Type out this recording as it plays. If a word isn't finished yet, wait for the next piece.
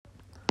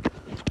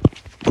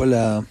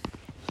Hola,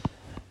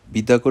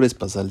 Bitácora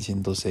Espasal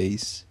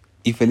 106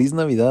 y feliz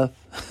Navidad.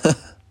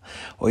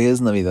 Hoy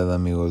es Navidad,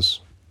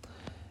 amigos.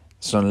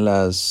 Son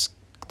las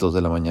 2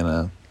 de la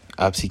mañana,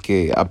 así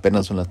que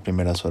apenas son las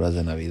primeras horas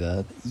de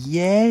Navidad.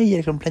 ¡Yay!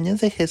 El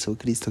cumpleaños de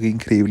Jesucristo, qué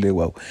increíble,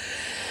 wow.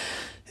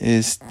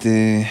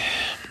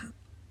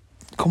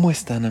 ¿Cómo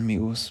están,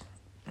 amigos?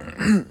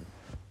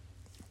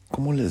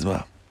 ¿Cómo les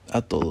va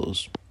a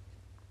todos?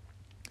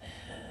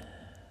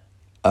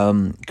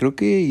 Creo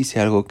que hice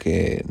algo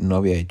que no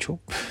había hecho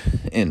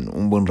en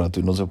un buen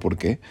rato y no sé por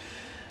qué.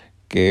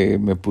 Que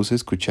me puse a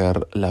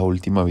escuchar la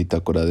última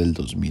bitácora del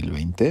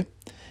 2020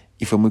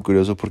 y fue muy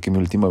curioso porque mi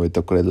última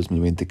bitácora del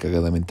 2020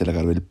 cagadamente la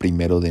grabé el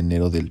 1 de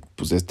enero de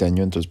este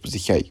año, entonces pues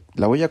dije, ay,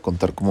 la voy a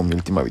contar como mi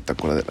última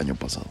bitácora del año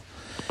pasado.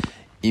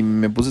 Y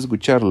me puse a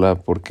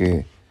escucharla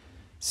porque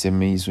se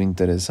me hizo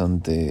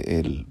interesante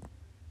el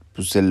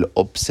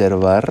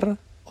observar,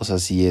 o sea,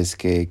 si es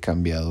que he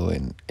cambiado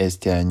en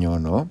este año o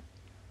no,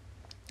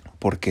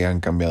 porque han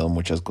cambiado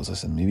muchas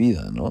cosas en mi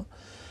vida, ¿no?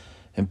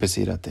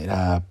 Empecé a ir a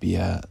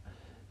terapia,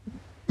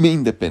 me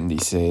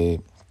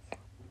independicé,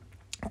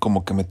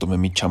 como que me tomé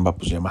mi chamba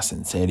pues ya más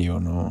en serio,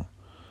 ¿no?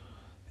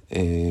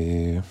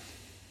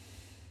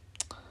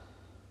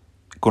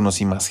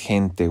 Conocí más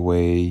gente,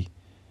 güey.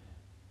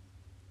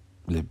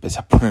 Le empecé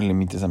a poner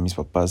límites a mis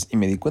papás y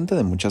me di cuenta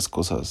de muchas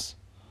cosas.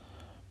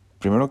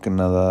 Primero que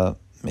nada,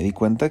 me di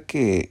cuenta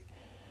que,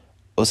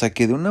 o sea,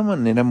 que de una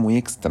manera muy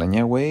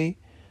extraña, güey,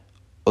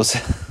 o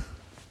sea,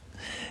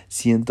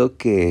 siento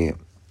que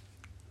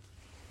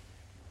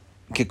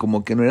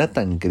como que no era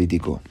tan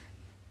crítico.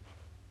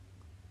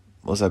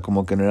 O sea,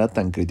 como que no era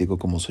tan crítico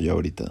como soy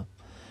ahorita.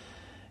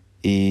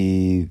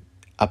 Y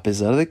a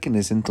pesar de que en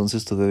ese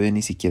entonces todavía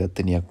ni siquiera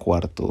tenía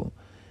cuarto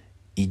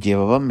y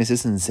llevaba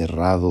meses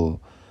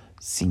encerrado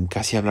sin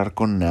casi hablar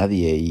con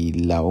nadie, y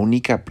la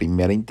única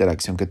primera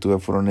interacción que tuve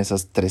fueron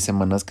esas 3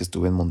 semanas que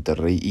estuve en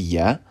Monterrey y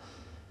ya.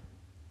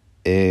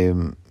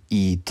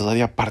 Y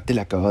todavía aparte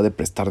le acababa de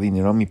prestar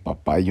dinero a mi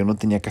papá y yo no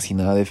tenía casi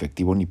nada de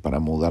efectivo ni para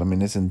mudarme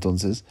en ese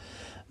entonces.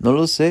 No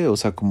lo sé, o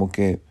sea, como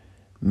que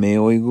me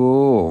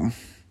oigo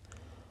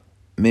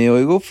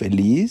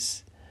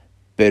feliz,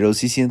 pero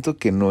sí siento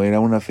que no era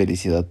una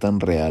felicidad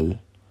tan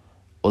real.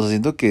 O sea,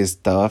 siento que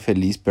estaba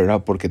feliz, pero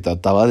era porque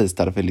trataba de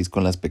estar feliz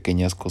con las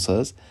pequeñas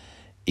cosas.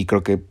 Y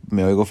creo que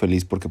me oigo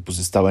feliz porque pues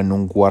estaba en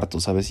un cuarto,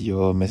 ¿sabes? Y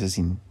yo meses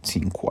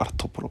sin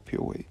cuarto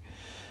propio, güey.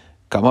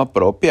 Cama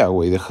propia,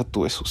 güey. Deja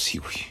tú eso, sí,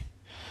 güey.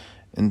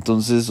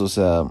 Entonces, o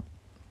sea,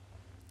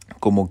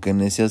 como que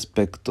en ese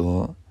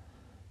aspecto,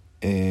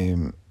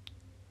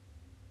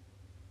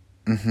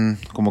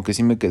 como que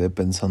sí me quedé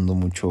pensando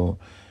mucho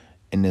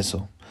en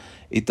eso.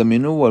 Y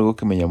también hubo algo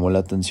que me llamó la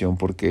atención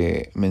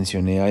porque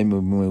mencioné, ay,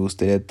 me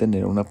gustaría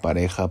tener una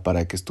pareja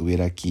para que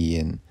estuviera aquí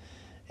en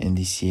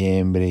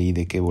diciembre y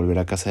de que volver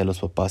a casa de los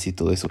papás y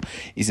todo eso.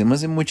 Y se me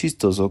hace muy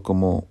chistoso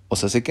como, o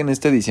sea, sé que en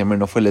este diciembre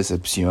no fue la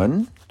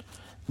excepción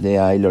de,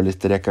 ay, lo le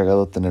estaría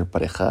cagado tener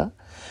pareja,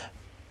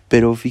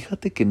 pero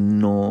fíjate que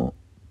no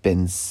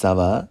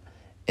pensaba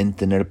en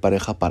tener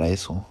pareja para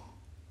eso,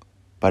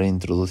 para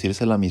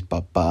introducírsela a mis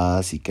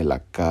papás y que la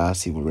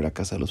casa y volver a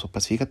casa de los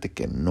papás. Fíjate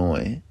que no,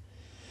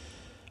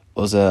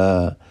 O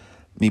sea,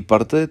 mi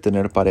parte de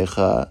tener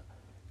pareja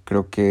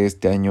creo que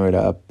este año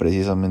era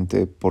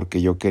precisamente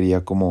porque yo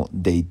quería como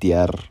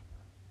datear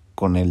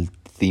con el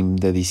theme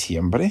de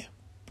diciembre,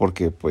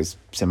 porque pues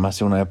se me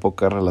hace una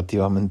época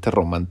relativamente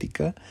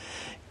romántica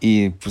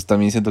y pues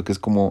también siento que es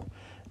como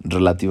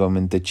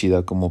relativamente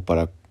chida como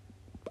para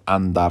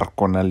andar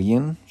con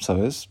alguien,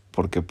 ¿sabes?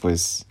 Porque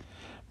pues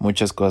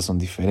muchas cosas son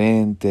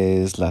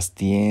diferentes, las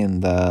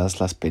tiendas,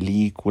 las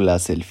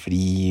películas, el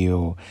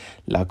frío,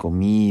 la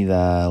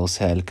comida, o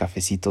sea, el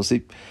cafecito,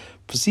 sí,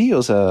 pues sí,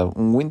 o sea,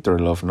 un winter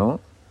love,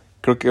 ¿no?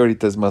 Creo que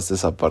ahorita es más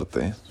esa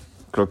parte.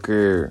 Creo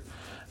que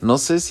no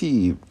sé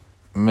si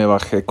me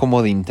bajé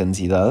como de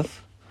intensidad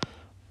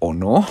o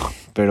no,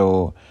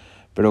 pero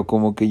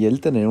como que ya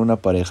el tener una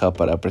pareja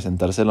para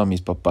presentárselo a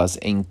mis papás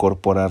e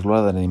incorporarlo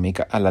a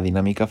la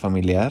dinámica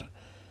familiar,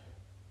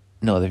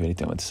 no,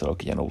 definitivamente es algo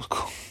que ya no busco.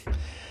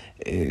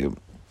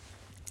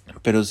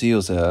 Pero sí,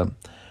 o sea,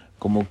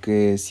 como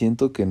que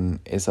siento que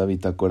en esa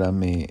bitácora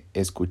me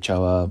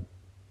escuchaba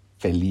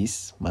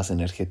feliz, más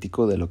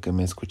energético de lo que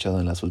me he escuchado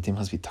en las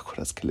últimas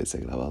bitácoras que les he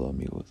grabado,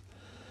 amigos.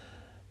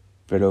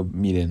 Pero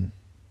miren,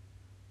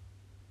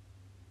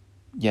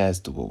 ya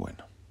estuvo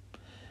bueno.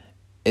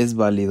 Es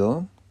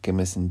válido que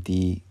me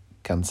sentí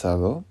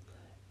cansado,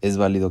 es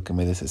válido que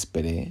me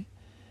desesperé,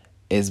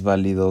 es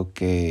válido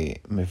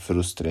que me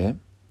frustré,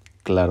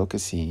 claro que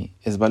sí,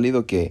 es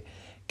válido que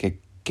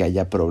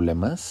haya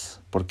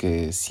problemas,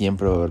 porque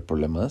siempre va a haber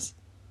problemas,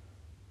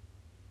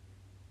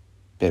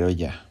 pero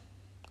ya.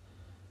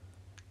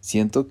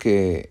 Siento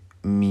que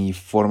mi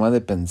forma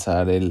de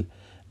pensar, el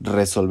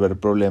resolver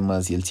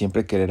problemas y el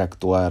siempre querer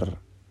actuar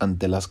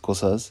ante las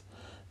cosas,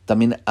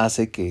 también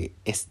hace que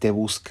esté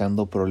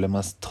buscando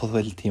problemas todo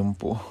el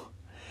tiempo.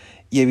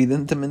 Y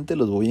evidentemente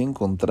los voy a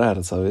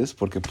encontrar, ¿sabes?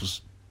 Porque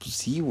pues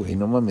sí, güey,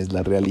 no mames,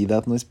 la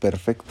realidad no es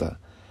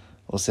perfecta.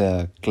 O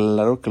sea,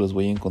 claro que los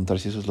voy a encontrar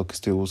si eso es lo que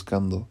estoy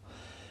buscando.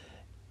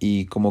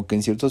 Y como que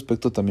en cierto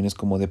aspecto también es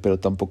como de, pero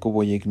tampoco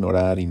voy a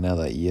ignorar y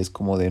nada. Y es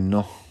como de,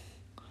 no.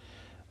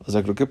 O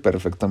sea, creo que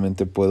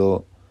perfectamente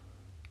puedo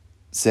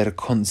ser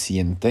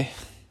consciente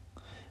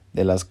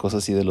de las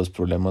cosas y de los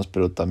problemas,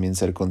 pero también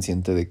ser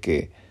consciente de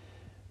que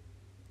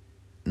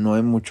no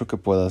hay mucho que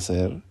pueda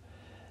hacer.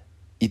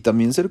 Y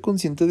también ser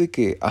consciente de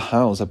que,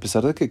 ajá, o sea, a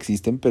pesar de que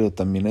existen, pero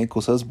también hay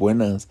cosas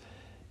buenas.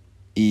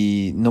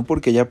 Y no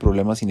porque haya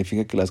problemas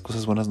significa que las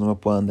cosas buenas no me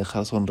puedan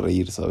dejar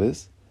sonreír,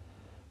 ¿sabes?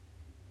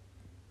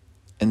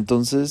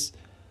 Entonces,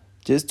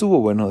 ya estuvo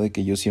bueno de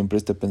que yo siempre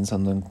esté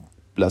pensando en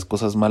las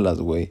cosas malas,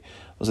 güey.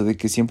 O sea, de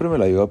que siempre me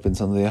la iba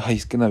pensando de, ay,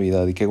 es que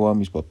Navidad, y que voy a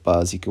mis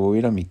papás, y que voy a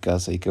ir a mi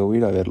casa, y que voy a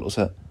ir a verlo. O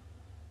sea,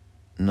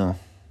 no,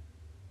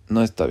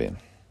 no está bien.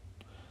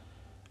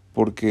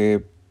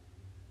 Porque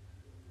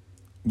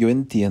yo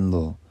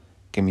entiendo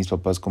que mis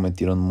papás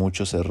cometieron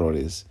muchos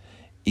errores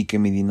y que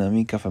mi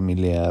dinámica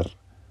familiar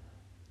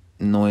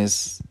no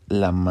es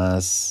la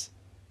más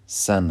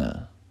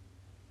sana.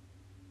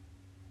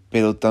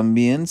 Pero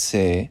también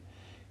sé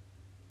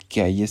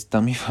que ahí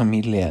está mi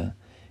familia,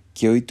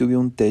 que hoy tuve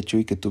un techo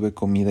y que tuve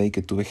comida y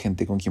que tuve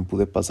gente con quien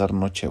pude pasar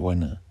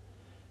Nochebuena.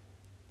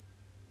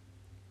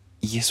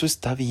 Y eso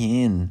está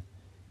bien,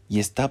 y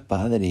está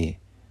padre.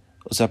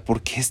 O sea,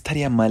 ¿por qué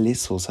estaría mal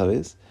eso,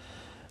 sabes?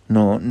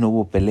 No, no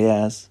hubo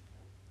peleas,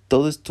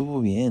 todo estuvo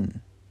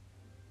bien,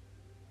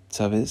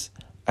 ¿sabes?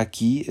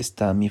 Aquí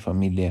está mi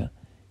familia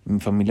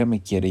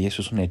me quiere y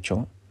eso es un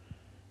hecho.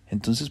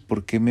 Entonces,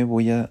 ¿por qué me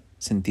voy a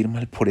sentir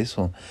mal por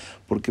eso?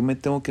 ¿Por qué me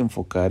tengo que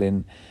enfocar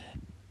en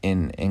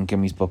que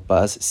mis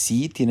papás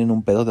sí tienen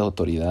un pedo de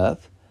autoridad?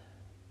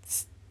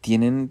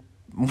 Tienen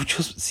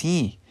muchos,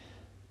 sí,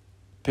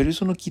 pero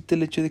eso no quita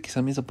el hecho de que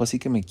sean mis papás y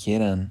que me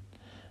quieran,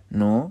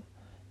 ¿no?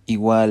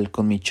 Igual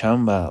con mi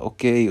chamba,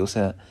 ok, o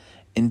sea,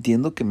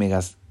 entiendo que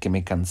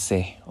me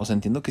cansé, o sea,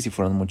 entiendo que si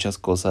fueron muchas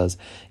cosas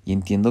y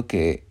entiendo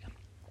que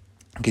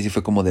si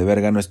fue como de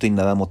verga, no estoy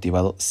nada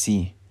motivado,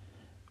 sí,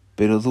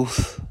 pero dude,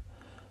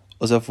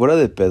 o sea, fuera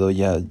de pedo,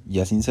 ya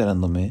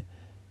sincerándome,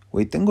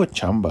 güey, tengo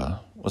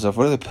chamba, o sea,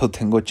 fuera de pedo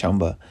tengo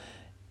chamba.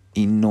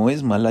 Y no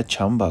es mala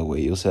chamba,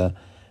 güey. O sea,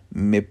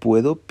 me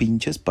puedo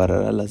pinches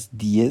parar a las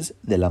 10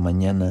 de la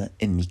mañana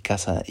en mi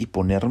casa y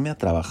ponerme a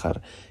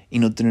trabajar y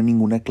no tener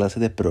ninguna clase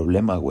de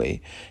problema,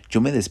 güey.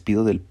 Yo me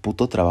despido del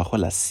puto trabajo a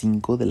las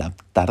 5 de la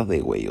tarde,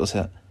 güey. O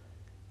sea,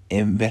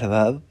 en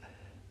verdad,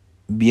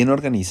 bien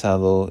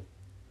organizado,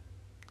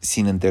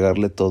 sin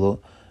entregarle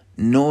todo,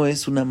 no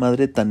es una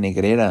madre tan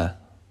negrera.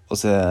 O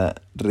sea,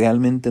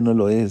 realmente no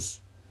lo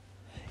es.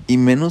 Y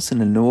menos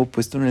en el nuevo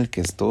puesto en el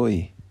que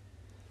estoy.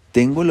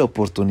 Tengo la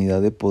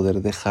oportunidad de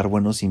poder dejar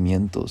buenos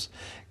cimientos.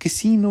 Que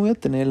sí, no voy a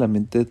tener el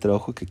ambiente de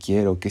trabajo que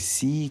quiero. Que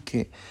sí,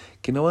 que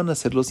no van a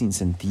ser los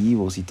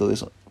incentivos y todo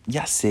eso.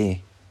 Ya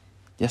sé,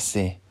 ya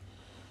sé.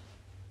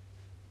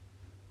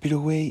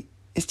 Pero, güey,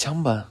 es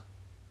chamba.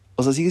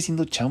 O sea, sigue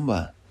siendo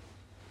chamba.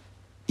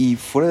 Y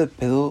fuera de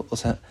pedo, o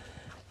sea,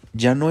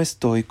 ya no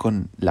estoy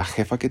con la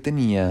jefa que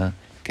tenía,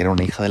 que era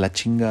una hija de la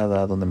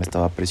chingada, donde me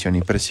estaba presione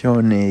y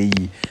presione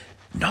y...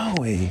 No,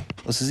 güey.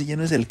 O sea, ese ya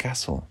no es el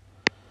caso.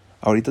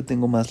 Ahorita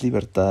tengo más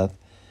libertad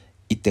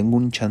y tengo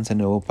un chance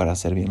nuevo para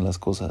hacer bien las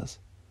cosas,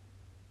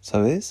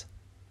 ¿sabes?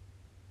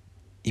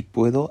 Y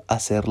puedo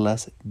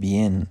hacerlas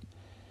bien.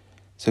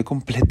 Soy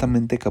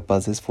completamente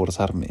capaz de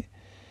esforzarme.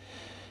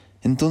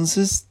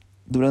 Entonces,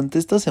 durante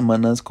estas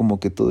semanas como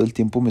que todo el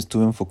tiempo me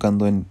estuve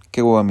enfocando en qué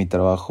hago a mi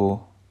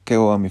trabajo, qué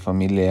hago a mi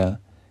familia.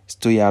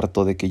 Estoy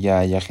harto de que ya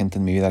haya gente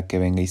en mi vida que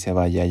venga y se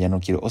vaya, ya no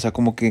quiero. O sea,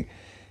 como que...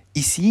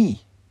 Y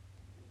sí,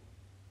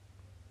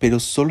 pero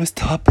solo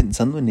estaba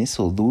pensando en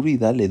eso, duro y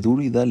dale,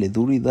 duro y dale,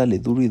 duro y dale,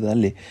 duro y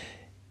dale.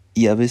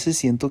 Y a veces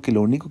siento que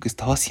lo único que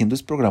estaba haciendo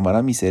es programar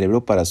a mi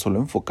cerebro para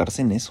solo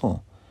enfocarse en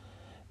eso.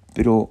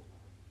 Pero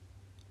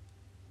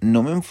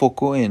no me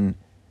enfoco en,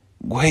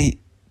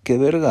 güey, qué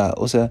verga.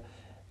 O sea,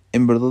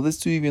 en verdad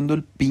estoy viviendo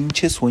el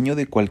pinche sueño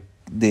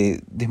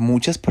de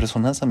muchas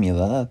personas a mi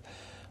edad.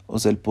 O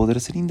sea, el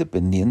poder ser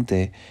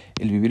independiente,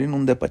 el vivir en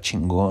un depa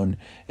chingón,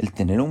 el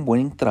tener un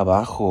buen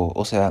trabajo.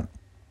 O sea,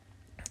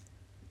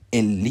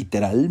 el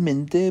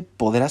literalmente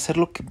poder hacer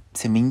lo que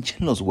se me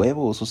hinchen los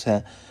huevos. O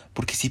sea,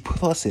 porque sí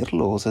puedo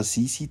hacerlo. O sea,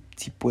 sí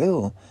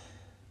puedo.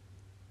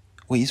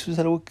 Güey, eso es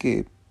algo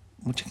que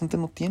mucha gente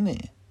no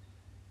tiene.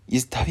 Y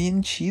está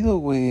bien chido,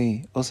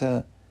 güey. O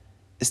sea,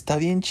 está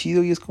bien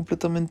chido y es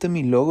completamente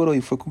mi logro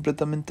y fue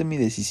completamente mi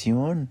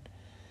decisión.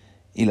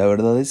 Y la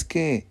verdad es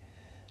que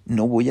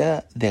no voy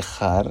a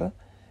dejar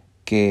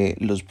que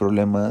los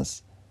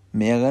problemas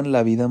me hagan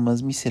la vida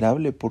más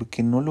miserable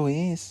porque no lo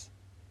es.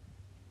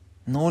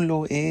 No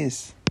lo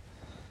es.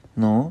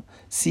 ¿No?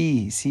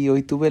 Sí,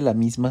 hoy tuve la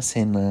misma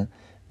cena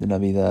de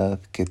Navidad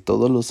que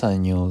todos los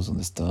años,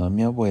 donde estaba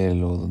mi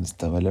abuelo, donde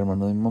estaba el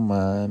hermano de mi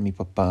mamá, mi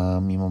papá,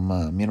 mi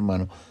mamá, mi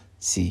hermano.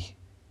 Sí.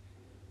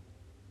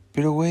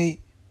 Pero,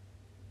 güey,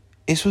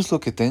 eso es lo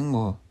que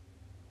tengo.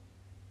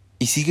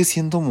 Y sigue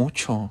siendo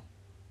mucho.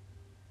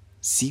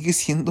 Sigue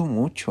siendo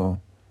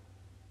mucho.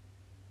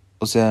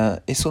 O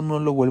sea, eso no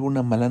lo vuelve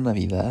una mala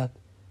Navidad.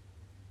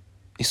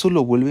 Eso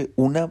lo vuelve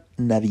una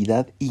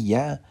Navidad y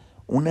ya.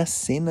 Una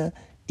cena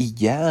y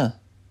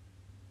ya.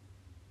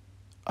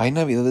 Hay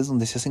Navidades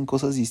donde se hacen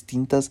cosas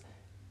distintas.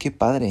 Qué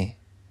padre.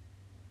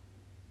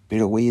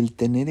 Pero, güey, el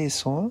tener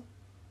eso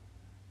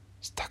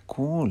está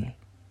cool.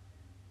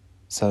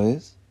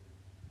 ¿Sabes?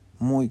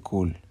 Muy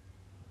cool.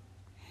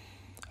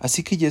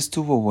 Así que ya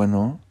estuvo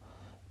bueno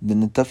de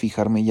neta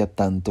fijarme ya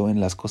tanto en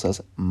las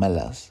cosas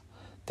malas.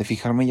 De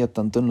fijarme ya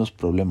tanto en los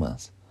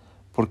problemas.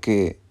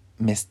 Porque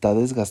me está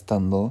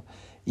desgastando.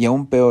 Y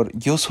aún peor,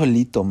 yo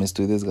solito me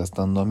estoy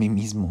desgastando a mí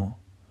mismo.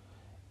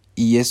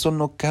 Y eso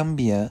no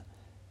cambia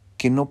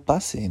que no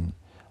pasen.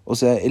 O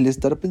sea, el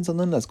estar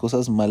pensando en las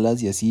cosas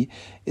malas y así,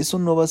 eso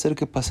no va a hacer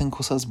que pasen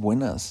cosas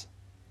buenas.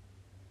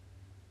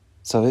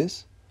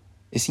 ¿Sabes?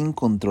 Es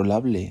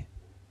incontrolable.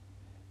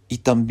 Y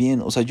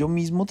también, o sea, yo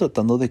mismo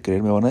tratando de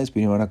creer, me van a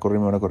despedir, me van a correr,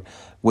 me van a correr.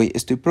 Güey,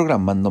 estoy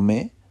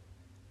programándome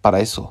para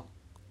eso.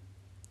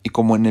 Y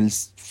como en el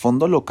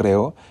fondo lo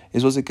creo,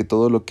 eso hace que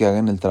todo lo que haga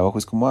en el trabajo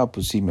es como,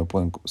 pues sí, me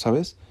pueden,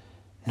 ¿sabes?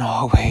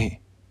 No,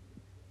 güey.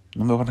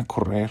 No me van a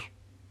correr.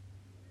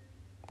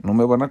 No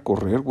me van a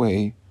correr,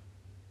 güey.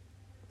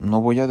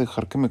 No voy a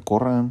dejar que me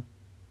corran.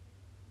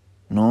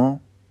 No,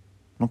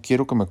 no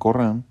quiero que me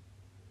corran.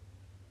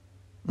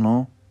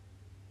 No.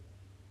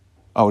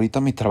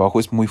 Ahorita mi trabajo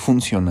es muy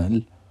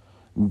funcional.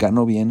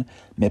 Gano bien,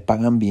 me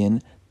pagan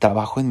bien,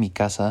 trabajo en mi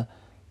casa,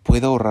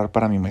 puedo ahorrar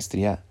para mi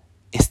maestría.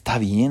 Está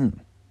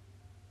bien.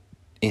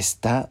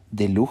 Está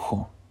de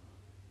lujo.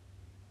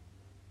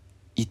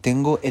 Y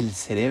tengo el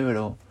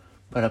cerebro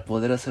para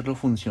poder hacerlo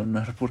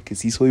funcionar porque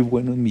sí soy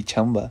bueno en mi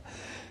chamba.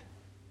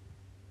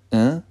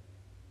 ¿Eh?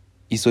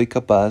 Y soy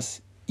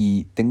capaz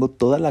y tengo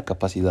toda la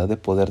capacidad de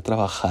poder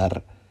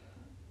trabajar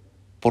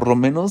por lo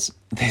menos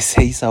de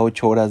 6 a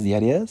 8 horas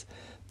diarias.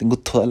 Tengo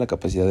toda la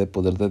capacidad de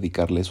poder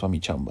dedicarle eso a mi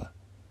chamba.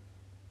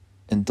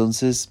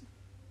 Entonces,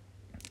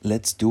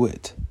 let's do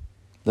it.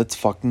 Let's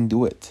fucking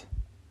do it.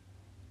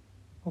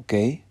 ¿Ok?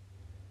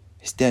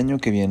 Este año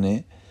que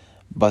viene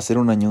va a ser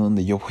un año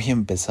donde yo voy a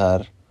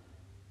empezar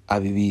a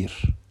vivir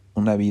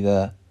una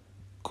vida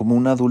como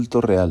un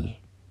adulto real.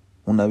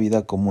 Una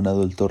vida como un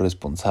adulto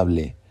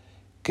responsable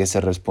que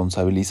se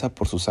responsabiliza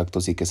por sus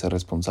actos y que se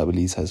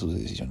responsabiliza de sus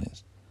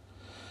decisiones.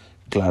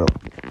 Claro,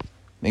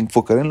 me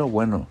enfocaré en lo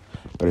bueno,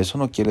 pero eso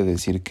no quiere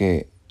decir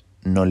que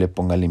no le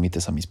ponga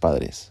límites a mis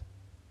padres.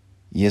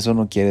 Y eso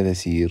no quiere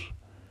decir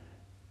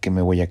que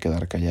me voy a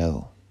quedar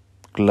callado.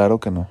 Claro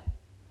que no.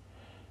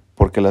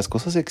 Porque las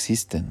cosas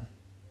existen.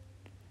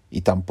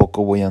 Y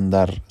tampoco voy a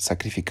andar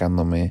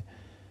sacrificándome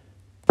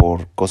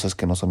por cosas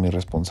que no son mi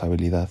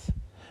responsabilidad.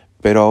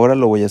 Pero ahora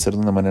lo voy a hacer de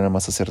una manera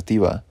más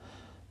asertiva,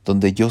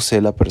 donde yo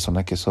sé la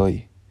persona que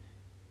soy.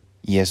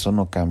 Y eso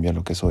no cambia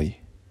lo que soy.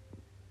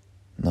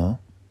 ¿No?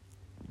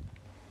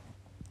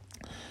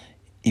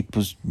 Y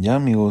pues ya,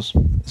 amigos,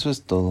 eso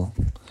es todo.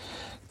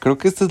 Creo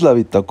que esta es la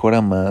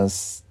bitácora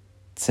más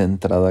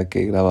centrada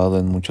que he grabado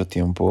en mucho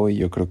tiempo y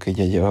yo creo que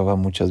ya llevaba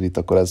muchas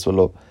bitácoras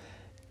solo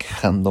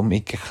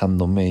quejándome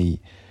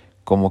y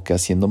como que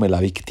haciéndome la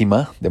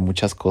víctima de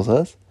muchas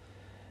cosas.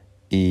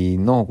 Y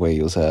no,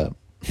 güey, o sea,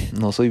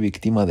 no soy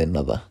víctima de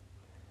nada.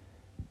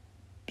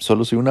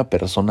 Solo soy una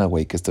persona,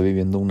 güey, que está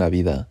viviendo una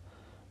vida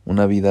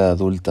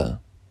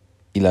adulta.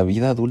 Y la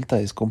vida adulta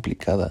es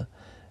complicada.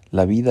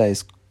 La vida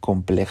es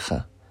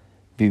compleja.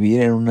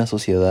 Vivir en una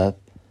sociedad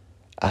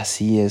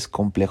así es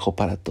complejo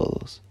para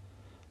todos.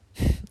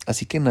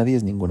 Así que nadie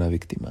es ninguna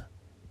víctima.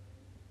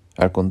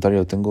 Al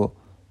contrario, tengo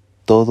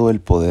todo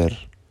el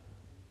poder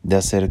de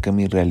hacer que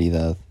mi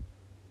realidad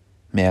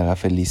me haga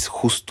feliz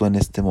justo en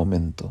este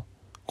momento,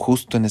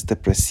 justo en este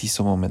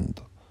preciso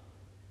momento.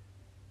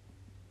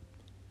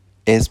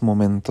 Es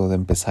momento de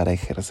empezar a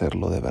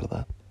ejercerlo de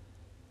verdad,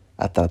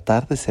 a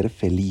tratar de ser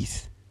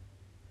feliz,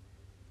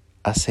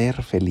 a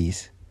ser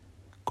feliz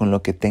con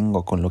lo que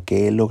tengo, con lo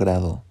que he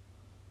logrado.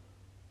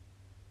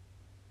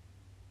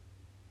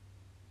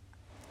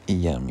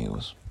 Y ya,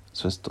 amigos,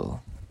 eso es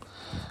todo.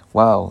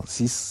 Wow,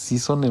 sí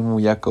soné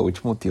muy a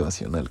coach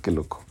motivacional, qué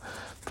loco.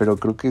 Pero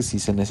creo que sí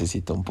se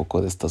necesita un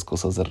poco de estas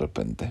cosas de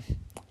repente.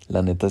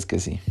 La neta es que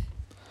sí.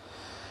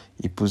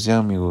 Y pues ya,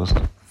 amigos,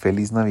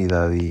 feliz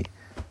Navidad y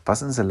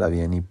pásensela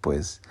bien y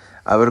pues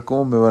a ver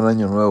cómo me va en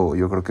Año Nuevo.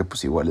 Yo creo que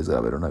pues igual les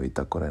grabaré una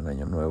bitácora en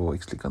Año Nuevo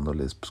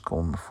explicándoles pues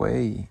cómo me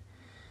fue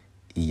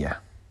y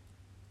ya.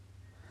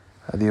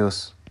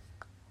 Adiós.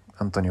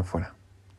 Antonio fuera.